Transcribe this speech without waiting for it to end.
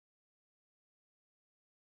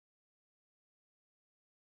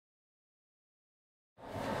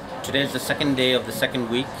Today is the second day of the second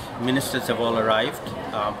week. Ministers have all arrived.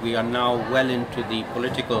 We are now well into the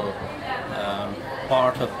political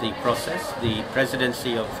part of the process. The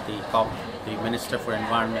presidency of the COP, the Minister for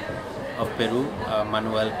Environment of Peru,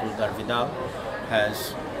 Manuel Pulgar Vidal,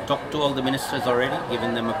 has talked to all the ministers already,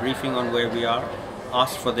 given them a briefing on where we are,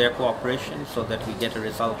 asked for their cooperation so that we get a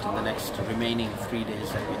result in the next remaining 3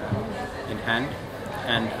 days that we have in hand.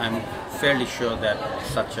 And I'm fairly sure that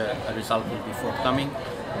such a result will be forthcoming.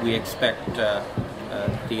 We expect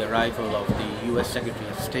the arrival of the US Secretary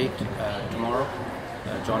of State tomorrow,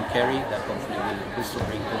 John Kerry, that hopefully will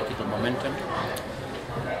bring political momentum.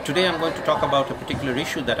 Today I'm going to talk about a particular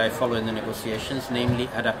issue that I follow in the negotiations, namely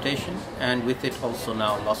adaptation, and with it also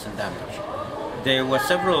now loss and damage. There were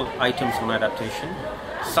several items on adaptation,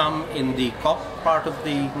 some in the COP part of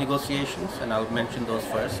the negotiations, and I'll mention those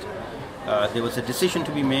first. There was a decision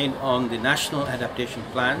to be made on the national adaptation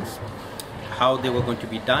plans, how they were going to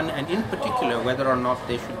be done, and in particular whether or not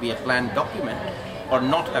there should be a planned document or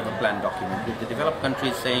not have a planned document, with the developed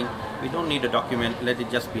countries saying we don't need a document, let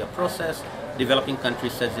it just be a process. Developing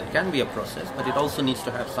countries says it can be a process, but it also needs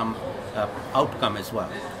to have some outcome as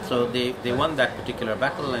well. So they won that particular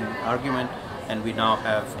battle and argument, and we now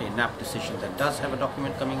have a NAP decision that does have a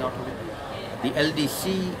document coming out of it. The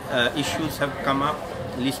LDC issues have come up.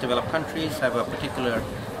 Least developed countries have a particular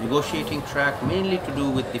negotiating track, mainly to do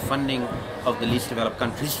with the funding of the least developed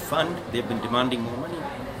countries fund. They've been demanding more money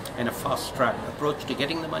and a fast track approach to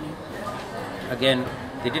getting the money. Again,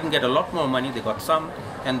 they didn't get a lot more money, they got some,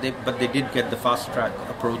 but they did get the fast track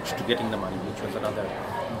approach to getting the money, which was another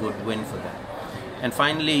good win for them. And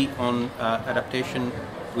finally, on adaptation,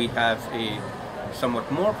 we have a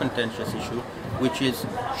somewhat more contentious issue, which is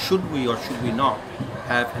should we or should we not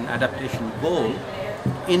have an adaptation goal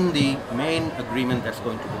in the main agreement that's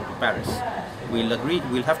going to go to Paris.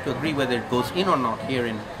 We'll have to agree whether it goes in or not here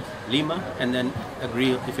in Lima, and then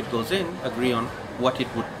agree, if it goes in, agree on what it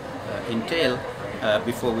would entail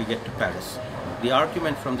before we get to Paris. The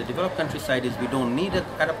argument from the developed country side is we don't need an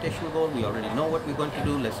adaptation goal, we already know what we're going to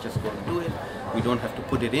do, let's just go and do it. We don't have to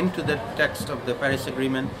put it into the text of the Paris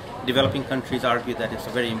Agreement. Developing countries argue that it's a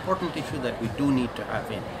very important issue that we do need to have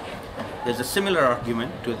in. There's a similar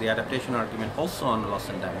argument to the adaptation argument also on loss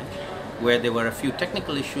and damage, where there were a few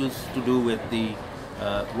technical issues to do with the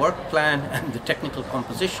work plan and the technical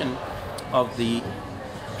composition of the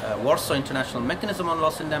Warsaw International Mechanism on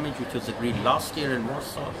Loss and Damage, which was agreed last year in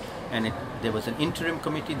Warsaw, and there was an interim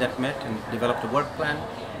committee that met and developed a work plan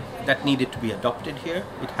that needed to be adopted here.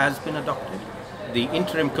 It has been adopted. The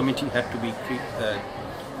interim committee had to be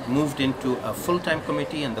moved into a full-time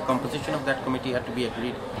committee, and the composition of that committee had to be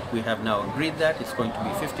agreed. We have now agreed that it's going to be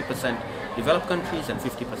 50% developed countries and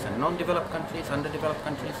 50% non-developed countries, underdeveloped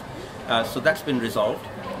countries. So that's been resolved.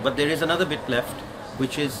 But there is another bit left,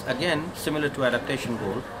 which is again similar to adaptation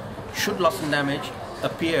goal. Should loss and damage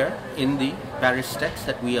appear in the Paris text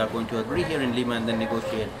that we are going to agree here in Lima and then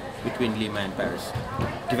negotiate between Lima and Paris?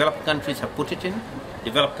 Developed countries have put it in.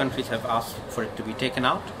 Developed countries have asked for it to be taken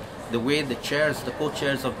out. The way the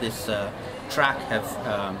co-chairs of this track have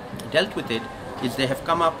dealt with it is they have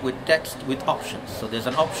come up with text with options. So there's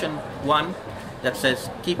an option 1 that says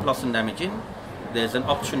keep loss and damage in. There's an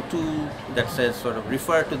option 2 that says sort of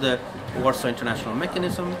refer to the Warsaw International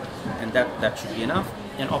Mechanism, and that should be enough.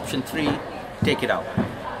 And option 3, take it out.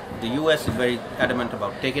 The US is very adamant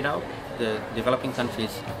about take it out. The developing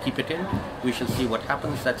countries keep it in. We shall see what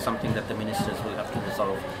happens. That's something that the ministers will have to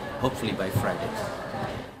resolve, hopefully by Friday.